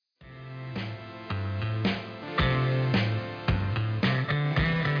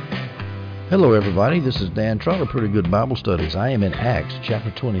Hello everybody, this is Dan Trotter, Pretty Good Bible Studies. I am in Acts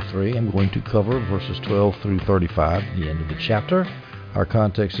chapter 23. I'm going to cover verses 12 through 35, the end of the chapter. Our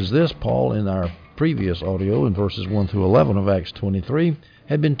context is this: Paul, in our previous audio in verses 1 through 11 of Acts 23,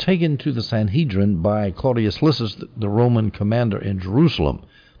 had been taken to the Sanhedrin by Claudius Lysias, the Roman commander in Jerusalem.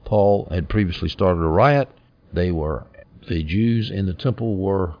 Paul had previously started a riot. The Jews in the temple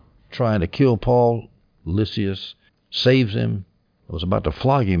were trying to kill Paul. Lysias saves him. Was about to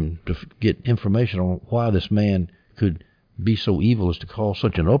flog him to get information on why this man could be so evil as to cause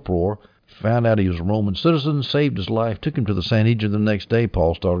such an uproar. Found out he was a Roman citizen, saved his life, took him to the Sanhedrin the next day.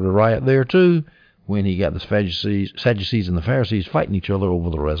 Paul started a riot there too when he got the Sadducees and the Pharisees fighting each other over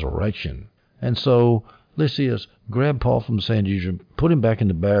the resurrection. And so Lysias grabbed Paul from the Sanhedrin, put him back in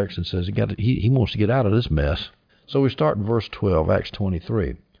the barracks, and says he wants to get out of this mess. So we start in verse 12, Acts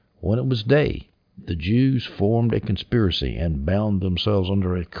 23. When it was day, the Jews formed a conspiracy and bound themselves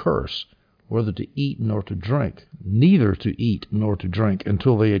under a curse, whether to eat nor to drink, neither to eat nor to drink,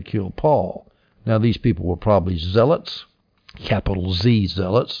 until they had killed Paul. Now these people were probably zealots, capital Z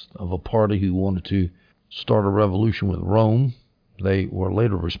zealots, of a party who wanted to start a revolution with Rome. They were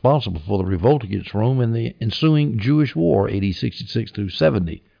later responsible for the revolt against Rome and the ensuing Jewish War, AD 66 through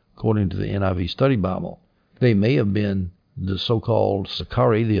 70, according to the NIV Study Bible. They may have been the so-called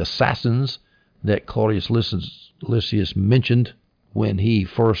Sicarii, the assassins, that Claudius Lysias mentioned when he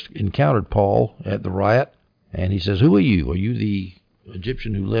first encountered Paul at the riot. And he says, "Who are you? Are you the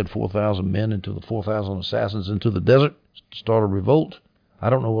Egyptian who led 4,000 men into the 4,000 assassins into the desert to start a revolt?"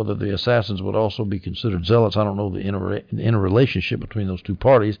 I don't know whether the assassins would also be considered zealots. I don't know the interrelationship between those two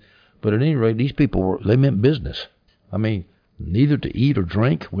parties. But at any rate, these people they meant business. I mean, neither to eat or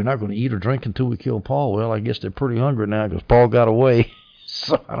drink. We're not going to eat or drink until we kill Paul. Well, I guess they're pretty hungry now because Paul got away.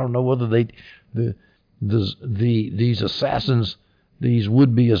 So I don't know whether these assassins, these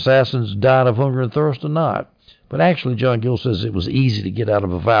would-be assassins, died of hunger and thirst or not. But actually, John Gill says it was easy to get out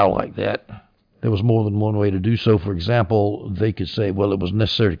of a vow like that. There was more than one way to do so. For example, they could say, well, it was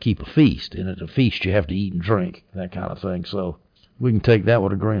necessary to keep a feast, and at a feast you have to eat and drink, that kind of thing. So we can take that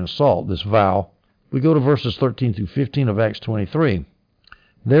with a grain of salt, this vow. We go to verses 13 through 15 of Acts 23.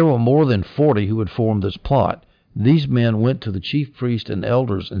 There were more than 40 who had formed this plot. These men went to the chief priest and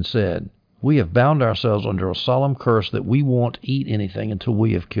elders and said, "We have bound ourselves under a solemn curse that we won't eat anything until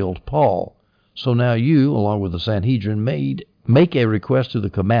we have killed Paul. So now you, along with the Sanhedrin, make a request to the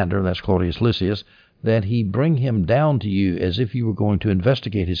commander," that's Claudius Lysias, "that he bring him down to you as if you were going to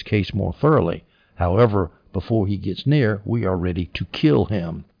investigate his case more thoroughly. However, before he gets near, we are ready to kill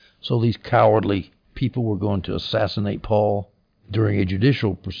him." So these cowardly people were going to assassinate Paul during a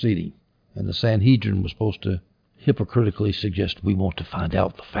judicial proceeding. And the Sanhedrin was supposed to hypocritically suggest, we want to find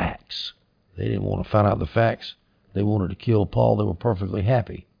out the facts. They didn't want to find out the facts. They wanted to kill Paul. They were perfectly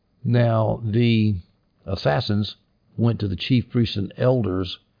happy. Now, the assassins went to the chief priests and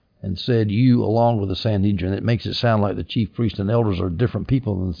elders and said, you, along with the Sanhedrin. It makes it sound like the chief priests and elders are different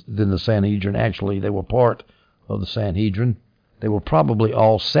people than the Sanhedrin. Actually, they were part of the Sanhedrin. They were probably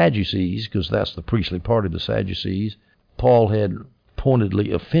all Sadducees, because that's the priestly party, the Sadducees. Paul had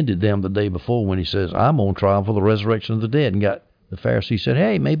pointedly offended them the day before when he says, I'm on trial for the resurrection of the dead, and the Pharisees said,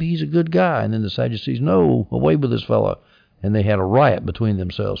 hey, maybe he's a good guy. And then the Sadducees, no, away with this fellow. And they had a riot between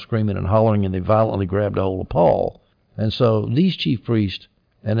themselves, screaming and hollering, and they violently grabbed a hold of Paul. And so these chief priests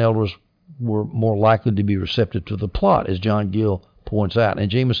and elders were more likely to be receptive to the plot, as John Gill points out. And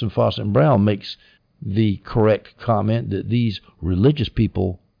Jamieson, Fawcett, and Brown makes the correct comment that these religious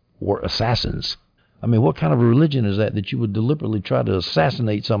people were assassins. I mean, what kind of a religion is that you would deliberately try to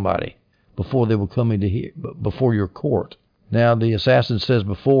assassinate somebody before they were coming before your court? Now, the assassin says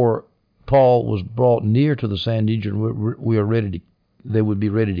before Paul was brought near to the Sanhedrin, they would be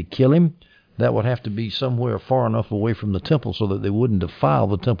ready to kill him. That would have to be somewhere far enough away from the temple so that they wouldn't defile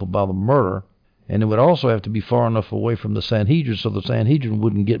the temple by the murder. And it would also have to be far enough away from the Sanhedrin so the Sanhedrin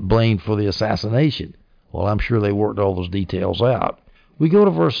wouldn't get blamed for the assassination. Well, I'm sure they worked all those details out. We go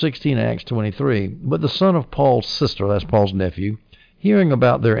to verse 16 in Acts 23. But the son of Paul's sister, that's Paul's nephew, hearing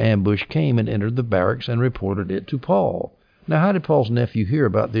about their ambush, came and entered the barracks and reported it to Paul. Now, how did Paul's nephew hear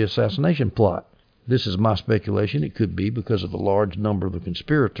about the assassination plot? This is my speculation. It could be because of the large number of the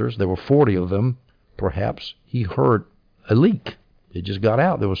conspirators. There were 40 of them. Perhaps he heard a leak. It just got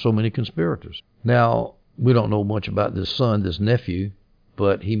out. There were so many conspirators. Now, we don't know much about this son, this nephew,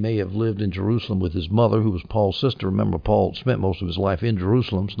 but he may have lived in Jerusalem with his mother, who was Paul's sister. Remember, Paul spent most of his life in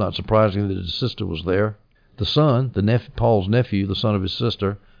Jerusalem. It's not surprising that his sister was there. The son, Paul's nephew, the son of his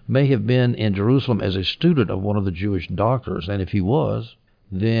sister, may have been in Jerusalem as a student of one of the Jewish doctors. And if he was,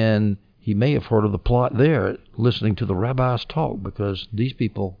 then he may have heard of the plot there, listening to the rabbis talk, because these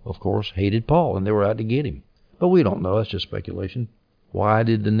people, of course, hated Paul, and they were out to get him. But we don't know. That's just speculation. Why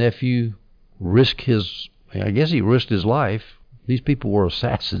did the nephew risk I guess he risked his life. These people were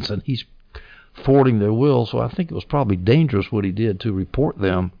assassins, and he's thwarting their will, so I think it was probably dangerous what he did to report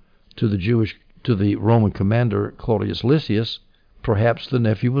them to the Roman commander Claudius Lysias. Perhaps the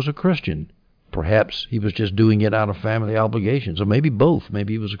nephew was a Christian. Perhaps he was just doing it out of family obligations, or maybe both.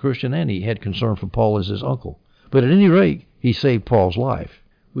 Maybe he was a Christian and he had concern for Paul as his uncle. But at any rate, he saved Paul's life.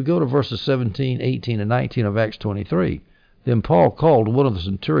 We go to verses 17, 18, and 19 of Acts 23. Then Paul called one of the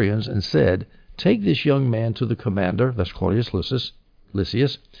centurions and said, "Take this young man to the commander," that's Claudius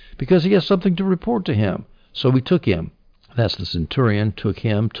Lysias, "because he has something to report to him." So we took him. That's the centurion, took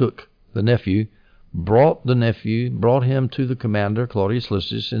the nephew, brought him to the commander, Claudius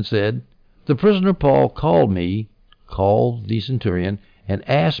Lysias, and said, "The prisoner Paul called the centurion, and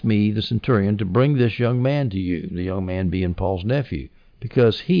asked me, the centurion, to bring this young man to you," the young man being Paul's nephew,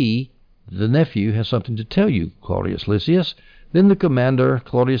 "because the nephew, has something to tell you, Claudius Lysias." Then the commander,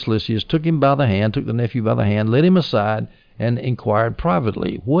 Claudius Lysias, took the nephew by the hand, led him aside, and inquired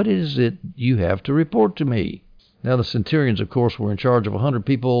privately, "What is it you have to report to me?" Now the centurions, of course, were in charge of 100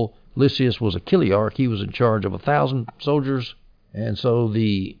 people. Lysias was a chiliarch. He was in charge of 1,000 soldiers. And so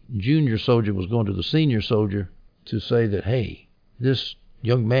the junior soldier was going to the senior soldier to say that, "Hey, this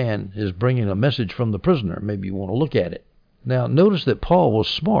young man is bringing a message from the prisoner. Maybe you want to look at it." Now notice that Paul was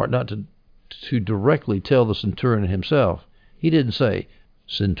smart not to directly tell the centurion himself. He didn't say,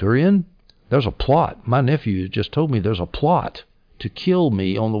 "Centurion, there's a plot. My nephew just told me there's a plot to kill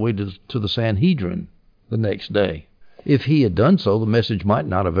me on the way to the Sanhedrin the next day." If he had done so, the message might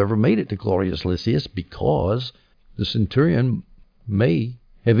not have ever made it to Claudius Lysias, because the centurion may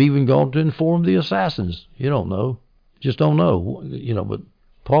have even gone to inform the assassins. You don't know. Just don't know. But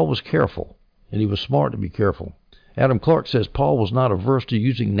Paul was careful, and he was smart to be careful. Adam Clark says Paul was not averse to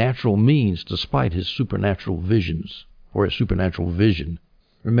using natural means despite his supernatural visions, or his supernatural vision.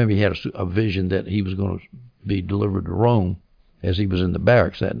 Remember, he had a vision that he was going to be delivered to Rome as he was in the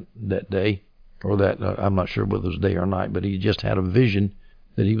barracks that day, or I'm not sure whether it was day or night, but he just had a vision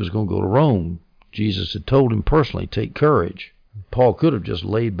that he was going to go to Rome. Jesus had told him personally, "Take courage." Paul could have just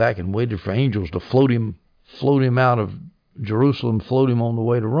laid back and waited for angels to float him out of Jerusalem, float him on the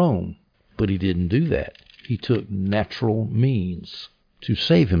way to Rome. But he didn't do that. He took natural means to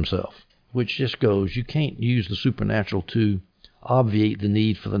save himself, which just goes, you can't use the supernatural to obviate the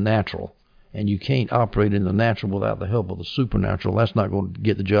need for the natural, and you can't operate in the natural without the help of the supernatural. That's not going to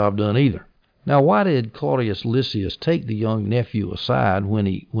get the job done either. Now, why did Claudius Lysias take the young nephew aside when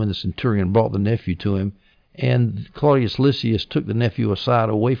the centurion brought the nephew to him, and Claudius Lysias took the nephew aside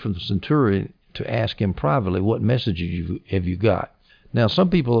away from the centurion to ask him privately, "What message have you got?" Now, some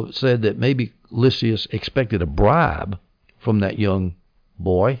people have said that maybe Lysias expected a bribe from that young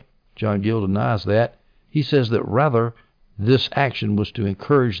boy. John Gill denies that. He says that rather this action was to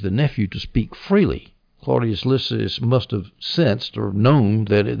encourage the nephew to speak freely. Claudius Lysias must have sensed or known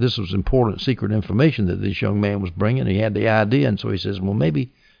that this was important secret information that this young man was bringing. He had the idea, and so he says, well,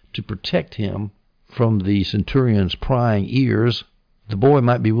 maybe to protect him from the centurion's prying ears, the boy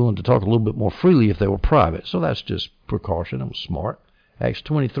might be willing to talk a little bit more freely if they were private. So that's just precaution. It was smart. Acts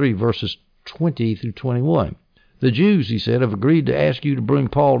 23, verses 20 through 21. "The Jews," he said, "have agreed to ask you to bring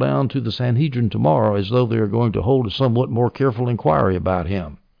Paul down to the Sanhedrin tomorrow, as though they are going to hold a somewhat more careful inquiry about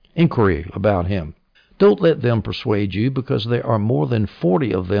him. Don't let them persuade you, because there are more than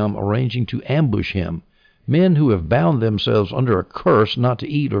 40 of them arranging to ambush him, men who have bound themselves under a curse not to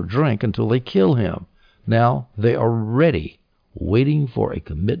eat or drink until they kill him. Now they are ready, waiting for a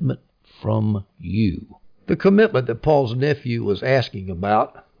commitment from you." The commitment that Paul's nephew was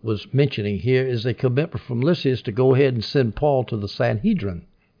mentioning here, is a commitment from Lysias to go ahead and send Paul to the Sanhedrin.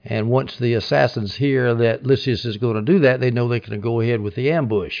 And once the assassins hear that Lysias is going to do that, they know they can go ahead with the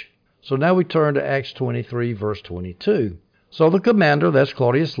ambush. So now we turn to Acts 23, verse 22. "So the commander," that's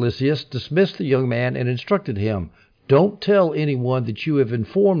Claudius Lysias, "dismissed the young man and instructed him, 'Don't tell anyone that you have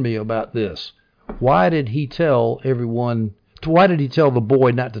informed me about this.'" Why did he tell the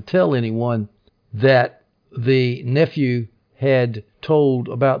boy not to tell anyone that the nephew had told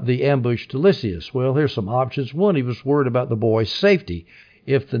about the ambush to Lysias? Well, here's some options. One, he was worried about the boy's safety.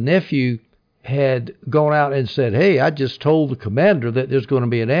 If the nephew had gone out and said, "Hey, I just told the commander that there's going to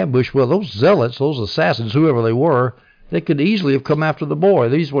be an ambush," well, those zealots, those assassins, whoever they were, they could easily have come after the boy.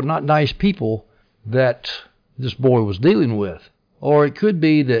 These were not nice people that this boy was dealing with. Or it could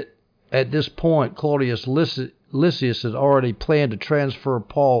be that at this point, Claudius Lysias had already planned to transfer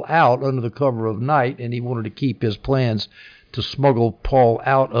Paul out under the cover of night, and he wanted to keep his plans to smuggle Paul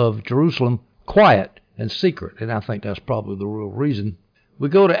out of Jerusalem quiet and secret. And I think that's probably the real reason. We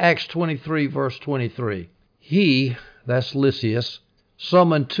go to Acts 23, verse 23. He, that's Lysias,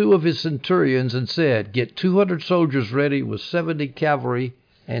 summoned 2 of his centurions and said, "Get 200 soldiers ready with 70 cavalry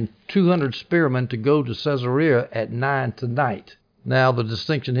and 200 spearmen to go to Caesarea at 9 tonight." Now, the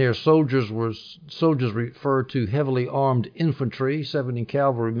distinction here, soldiers refer to heavily armed infantry. 70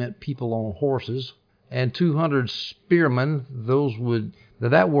 cavalry meant people on horses. And 200 spearmen,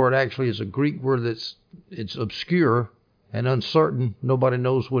 that word actually is a Greek word it's obscure and uncertain. Nobody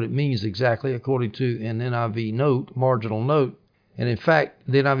knows what it means exactly, according to an NIV note, marginal note. And in fact,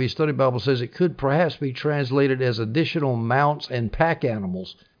 the NIV Study Bible says it could perhaps be translated as additional mounts and pack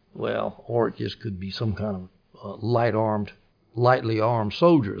animals. Well, or it just could be some kind of lightly armed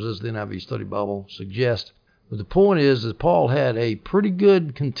soldiers, as the NIV Study Bible suggests. But the point is that Paul had a pretty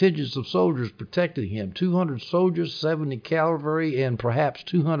good contingent of soldiers protecting him. 200 soldiers, 70 cavalry, and perhaps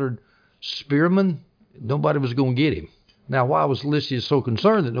 200 spearmen. Nobody was going to get him. Now, why was Lysias so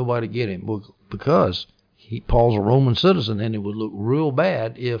concerned that nobody get him? Well, because Paul's a Roman citizen, and it would look real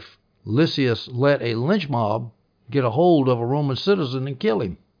bad if Lysias let a lynch mob get a hold of a Roman citizen and kill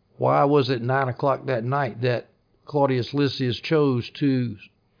him. Why was it 9 o'clock that night that Claudius Lysias chose to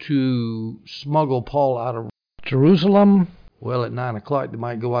smuggle Paul out of Jerusalem? Well, at 9 o'clock they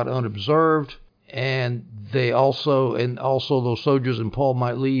might go out unobserved, and also those soldiers and Paul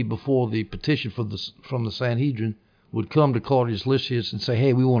might leave before the petition from the Sanhedrin would come to Claudius Lysias and say,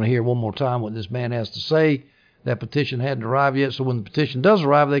 "Hey, we want to hear one more time what this man has to say." That petition hadn't arrived yet, so when the petition does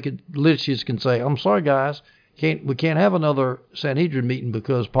arrive, Lysias can say, "I'm sorry, guys, we can't have another Sanhedrin meeting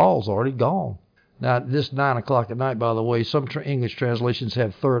because Paul's already gone." Now, this 9 o'clock at night, by the way, some English translations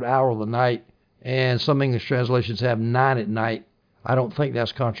have third hour of the night, and some English translations have 9 at night. I don't think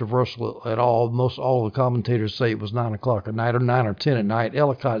that's controversial at all. All the commentators say it was 9 o'clock at night, or 9 or 10 at night.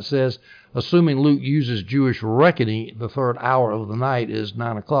 Ellicott says, assuming Luke uses Jewish reckoning, the third hour of the night is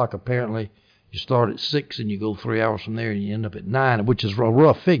 9 o'clock. Apparently, you start at 6 and you go 3 hours from there and you end up at 9, which is a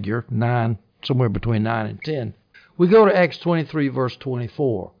rough figure, 9, somewhere between 9 and 10. We go to Acts 23, verse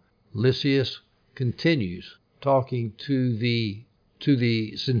 24. Lysias continues talking to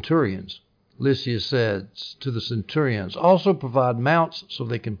the centurions. Lysias says to the centurions, "Also provide mounts so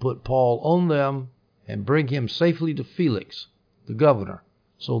they can put Paul on them and bring him safely to Felix, the governor."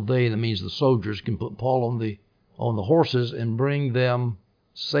 So that means the soldiers, can put Paul on the horses and bring them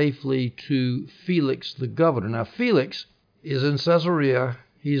safely to Felix, the governor. Now, Felix is in Caesarea.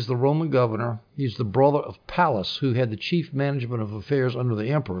 He's the Roman governor. He's the brother of Pallas, who had the chief management of affairs under the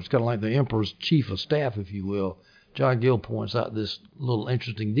emperor. It's kind of like the emperor's chief of staff, if you will. John Gill points out this little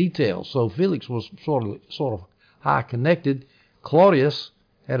interesting detail. So Felix was sort of high connected. Claudius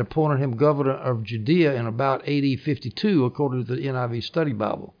had appointed him governor of Judea in about AD 52, according to the NIV Study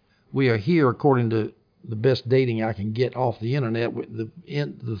Bible. We are here, according to the best dating I can get off the internet, with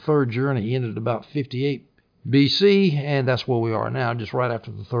the third journey ended about 58 BC, and that's where we are now, just right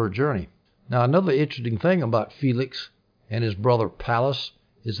after the third journey. Now, another interesting thing about Felix and his brother Pallas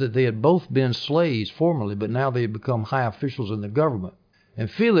is that they had both been slaves formerly, but now they had become high officials in the government. And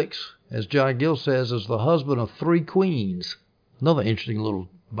Felix, as John Gill says, is the husband of 3 queens. Another interesting little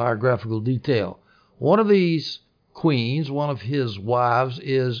biographical detail. One of these queens, one of his wives,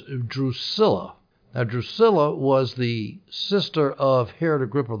 is Drusilla. Now, Drusilla was the sister of Herod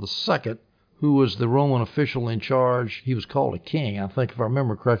Agrippa II, who was the Roman official in charge. He was called a king, I think, if I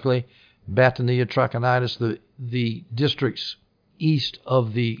remember correctly. Batanea, Trachonitis, the districts east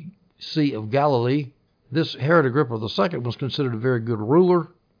of the Sea of Galilee. This Herod Agrippa II was considered a very good ruler,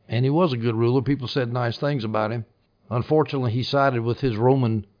 and he was a good ruler. People said nice things about him. Unfortunately, he sided with his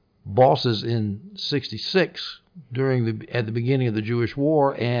Roman bosses in 66 at the beginning of the Jewish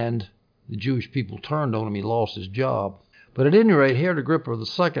War, and the Jewish people turned on him. He lost his job. But at any rate, Herod Agrippa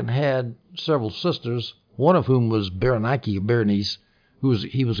II had several sisters, one of whom was Berenice, who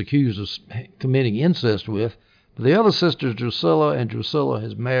he was accused of committing incest with. But the other sister is Drusilla, and Drusilla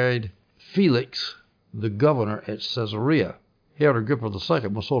has married Felix, the governor at Caesarea. Herod Agrippa II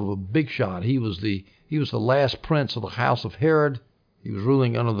was sort of a big shot. He was the last prince of the house of Herod. He was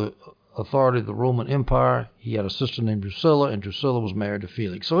ruling under the authority of the Roman Empire. He had a sister named Drusilla, and Drusilla was married to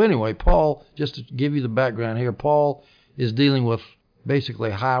Felix. So anyway, Paul, just to give you the background here, Paul is dealing with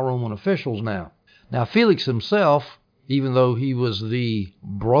basically high Roman officials now. Now, Felix himself, even though he was the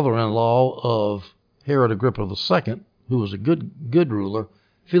brother-in-law of Herod Agrippa II, who was a good ruler,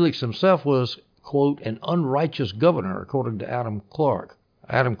 Felix himself was, quote, an unrighteous governor, according to Adam Clarke.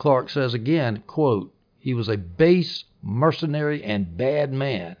 Adam Clarke says again, quote, he was a base, mercenary, and bad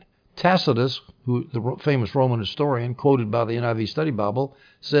man, Tacitus, who the famous Roman historian quoted by the NIV Study Bible,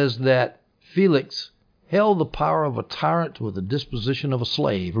 says that Felix held the power of a tyrant with the disposition of a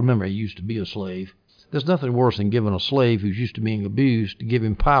slave. Remember, he used to be a slave. There's nothing worse than giving a slave who's used to being abused to give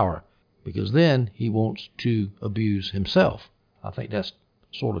him power, because then he wants to abuse himself. I think that's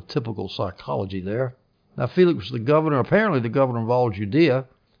sort of typical psychology there. Now, Felix was the governor, apparently the governor of all Judea,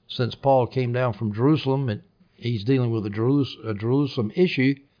 since Paul came down from Jerusalem, and he's dealing with a Jerusalem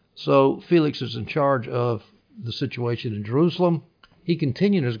issue. So Felix is in charge of the situation in Jerusalem. He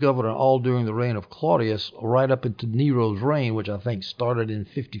continued as governor all during the reign of Claudius, right up into Nero's reign, which I think started in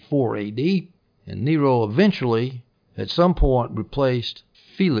 54 AD. And Nero eventually, at some point, replaced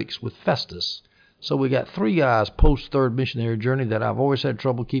Felix with Festus. So we got three guys post-third missionary journey that I've always had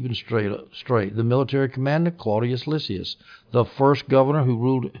trouble keeping straight. The military commander, Claudius Lysias. The first governor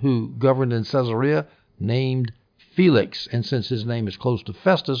who governed in Caesarea, named Felix. And since his name is close to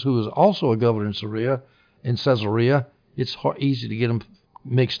Festus, who is also a governor in Caesarea, it's easy to get them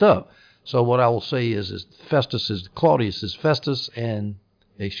mixed up. So what I will say is Festus is Claudius is Festus, and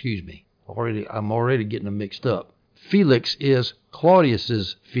I'm already getting them mixed up. Felix is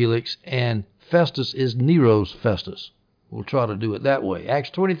Claudius's Felix, and Festus is Nero's Festus. We'll try to do it that way. Acts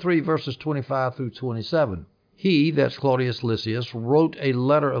 23, verses 25 through 27. He, that's Claudius Lysias, wrote a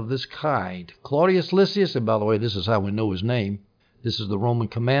letter of this kind. Claudius Lysias, and by the way, this is how we know his name. This is the Roman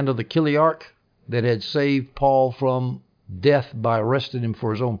commander, the Chiliarch, that had saved Paul from death by arresting him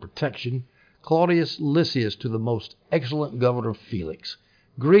for his own protection. Claudius Lysias, to the most excellent governor Felix.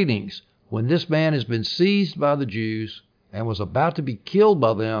 Greetings. When this man has been seized by the Jews and was about to be killed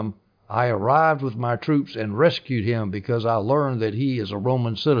by them, I arrived with my troops and rescued him because I learned that he is a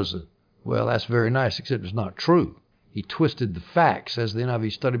Roman citizen. Well, that's very nice, except it's not true. He twisted the facts, as the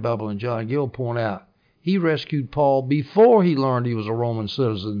NIV Study Bible and John Gill point out. He rescued Paul before he learned he was a Roman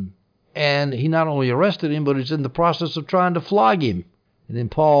citizen. And he not only arrested him, but is in the process of trying to flog him. And then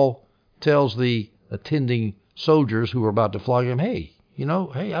Paul tells the attending soldiers who are about to flog him, hey,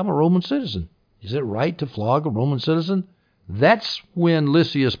 I'm a Roman citizen. Is it right to flog a Roman citizen? That's when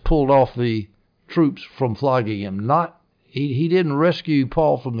Lysias pulled off the troops from flogging him. He didn't rescue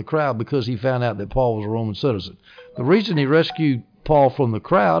Paul from the crowd because he found out that Paul was a Roman citizen. The reason he rescued Paul from the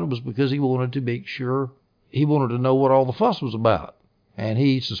crowd was because he wanted to make sure, he wanted to know what all the fuss was about. And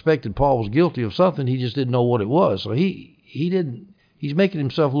he suspected Paul was guilty of something, he just didn't know what it was. So he's making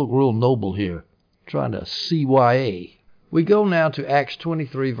himself look real noble here, trying to CYA. We go now to Acts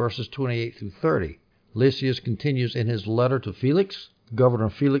 23, verses 28 through 30. Lysias continues in his letter to Felix, Governor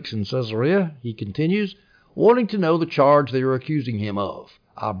Felix in Caesarea. He continues, wanting to know the charge they are accusing him of.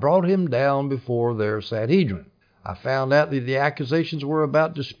 I brought him down before their Sanhedrin. I found out that the accusations were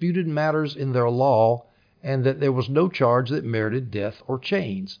about disputed matters in their law, and that there was no charge that merited death or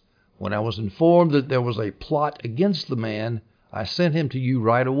chains. When I was informed that there was a plot against the man, I sent him to you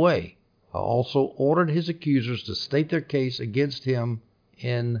right away. I also ordered his accusers to state their case against him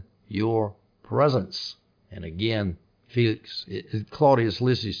in your presence. And again, Claudius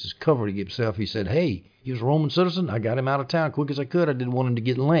Lysias is covering himself. He said, hey, he was a Roman citizen. I got him out of town quick as I could. I didn't want him to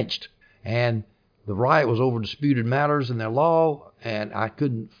get lynched. And the riot was over disputed matters in their law, and I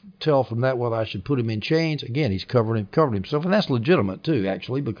couldn't tell from that whether I should put him in chains. Again, he's covered himself, and that's legitimate too,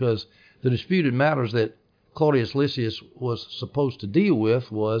 actually, because the disputed matters that Claudius Lysias was supposed to deal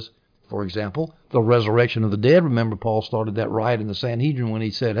with was, for example, the resurrection of the dead. Remember, Paul started that riot in the Sanhedrin when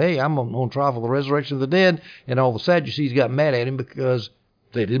he said, hey, I'm on trial for the resurrection of the dead, and all the Sadducees got mad at him because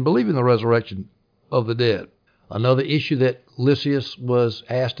they didn't believe in the resurrection of the dead. Another issue that Lysias was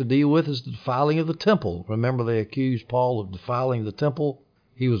asked to deal with is the defiling of the temple. Remember, they accused Paul of defiling the temple.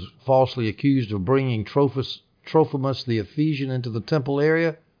 He was falsely accused of bringing Trophimus the Ephesian into the temple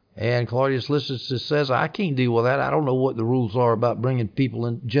area. And Claudius Lysias says, I can't deal with that. I don't know what the rules are about bringing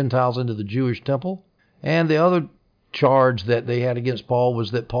Gentiles into the Jewish temple. And the other charge that they had against Paul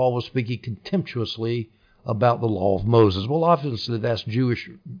was that Paul was speaking contemptuously about the law of Moses. Well, obviously, that's Jewish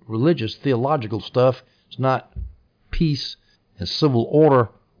religious, theological stuff. It's not peace and civil order,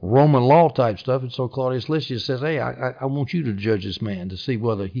 Roman law type stuff. And so Claudius Lysias says, hey, I want you to judge this man to see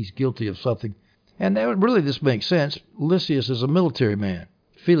whether he's guilty of something. And this makes sense. Lysias is a military man.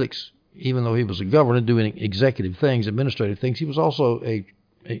 Felix, even though he was a governor doing executive things, administrative things, he was also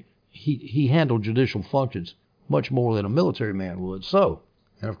he handled judicial functions much more than a military man would. So,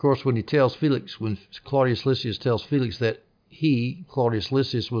 and of course, when Claudius Lysias tells Felix that Claudius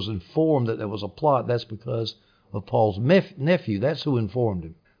Lysias, was informed that there was a plot, that's because of Paul's nephew. That's who informed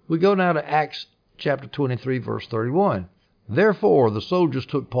him. We go now to Acts chapter 23, verse 31. Therefore the soldiers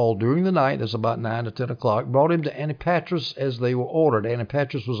took Paul during the night, that's about 9 to 10 o'clock, brought him to Antipatris as they were ordered.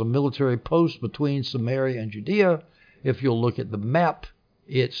 Antipatris was a military post between Samaria and Judea. If you'll look at the map,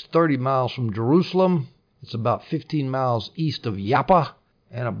 it's 30 miles from Jerusalem. It's about 15 miles east of Joppa,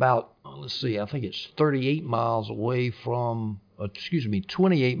 and about, I think it's 28 miles away from,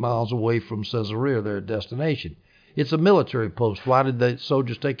 28 miles away from Caesarea, their destination. It's a military post. Why did the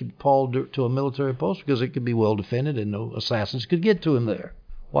soldiers take Paul to a military post? Because it could be well defended and no assassins could get to him there.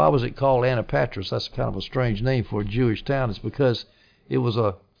 Why was it called Antipatris? That's kind of a strange name for a Jewish town. It's because it was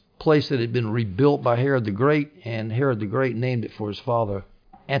a place that had been rebuilt by Herod the Great, and Herod the Great named it for his father,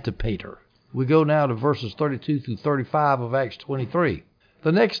 Antipater. We go now to verses 32 through 35 of Acts 23.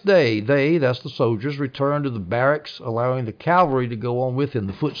 The next day, that's the soldiers, returned to the barracks, allowing the cavalry to go on with him,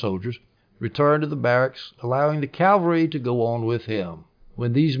 the foot soldiers, returned to the barracks, allowing the cavalry to go on with him.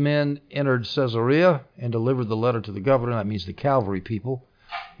 When these men entered Caesarea and delivered the letter to the governor, that means the cavalry people,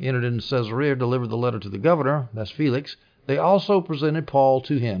 entered into Caesarea, delivered the letter to the governor, that's Felix, they also presented Paul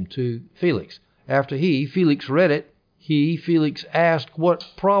to him, to Felix. After Felix read it, Felix asked what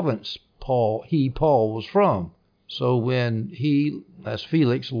province Paul was from. So when that's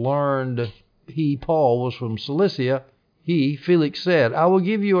Felix, learned Paul was from Cilicia, Felix said, I will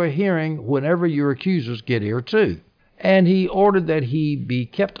give you a hearing whenever your accusers get here too. And he ordered that he be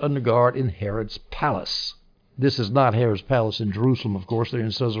kept under guard in Herod's palace. This is not Herod's palace in Jerusalem, of course. They're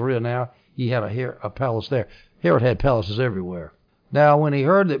in Caesarea now. He had a palace there. Herod had palaces everywhere. Now, when he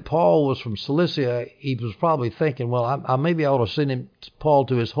heard that Paul was from Cilicia, he was probably thinking, well, maybe I ought to send Paul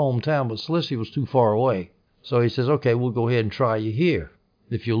to his hometown, but Cilicia was too far away. So he says, okay, we'll go ahead and try you here.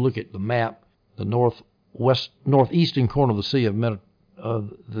 If you look at the map, the northeastern corner of the Sea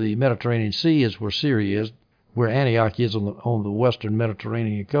of the Mediterranean Sea is where Syria is, where Antioch is on the western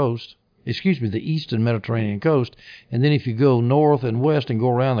Mediterranean coast. The eastern Mediterranean coast. And then if you go north and west and go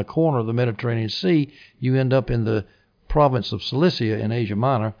around the corner of the Mediterranean Sea, you end up in the province of Cilicia in Asia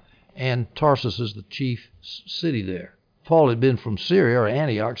Minor, and Tarsus is the chief city there. If Paul had been from Syria or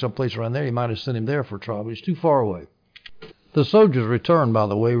Antioch, someplace around there, he might have sent him there for trial, but he's too far away. The soldiers returned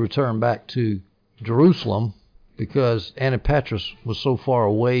back to Jerusalem because Antipatris was so far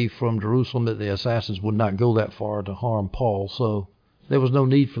away from Jerusalem that the assassins would not go that far to harm Paul. So there was no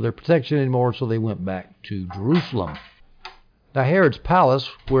need for their protection anymore, so they went back to Jerusalem. Now Herod's palace,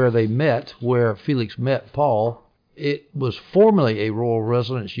 where Felix met Paul, it was formerly a royal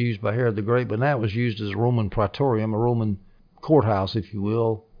residence used by Herod the Great, but now it was used as a Roman praetorium, a Roman courthouse, if you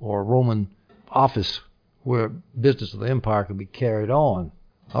will, or a Roman office where business of the empire could be carried on.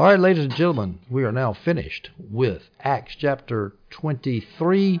 All right, ladies and gentlemen, we are now finished with Acts chapter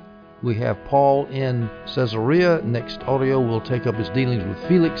 23. We have Paul in Caesarea. Next audio will take up his dealings with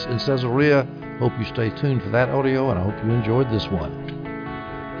Felix in Caesarea. Hope you stay tuned for that audio, and I hope you enjoyed this one.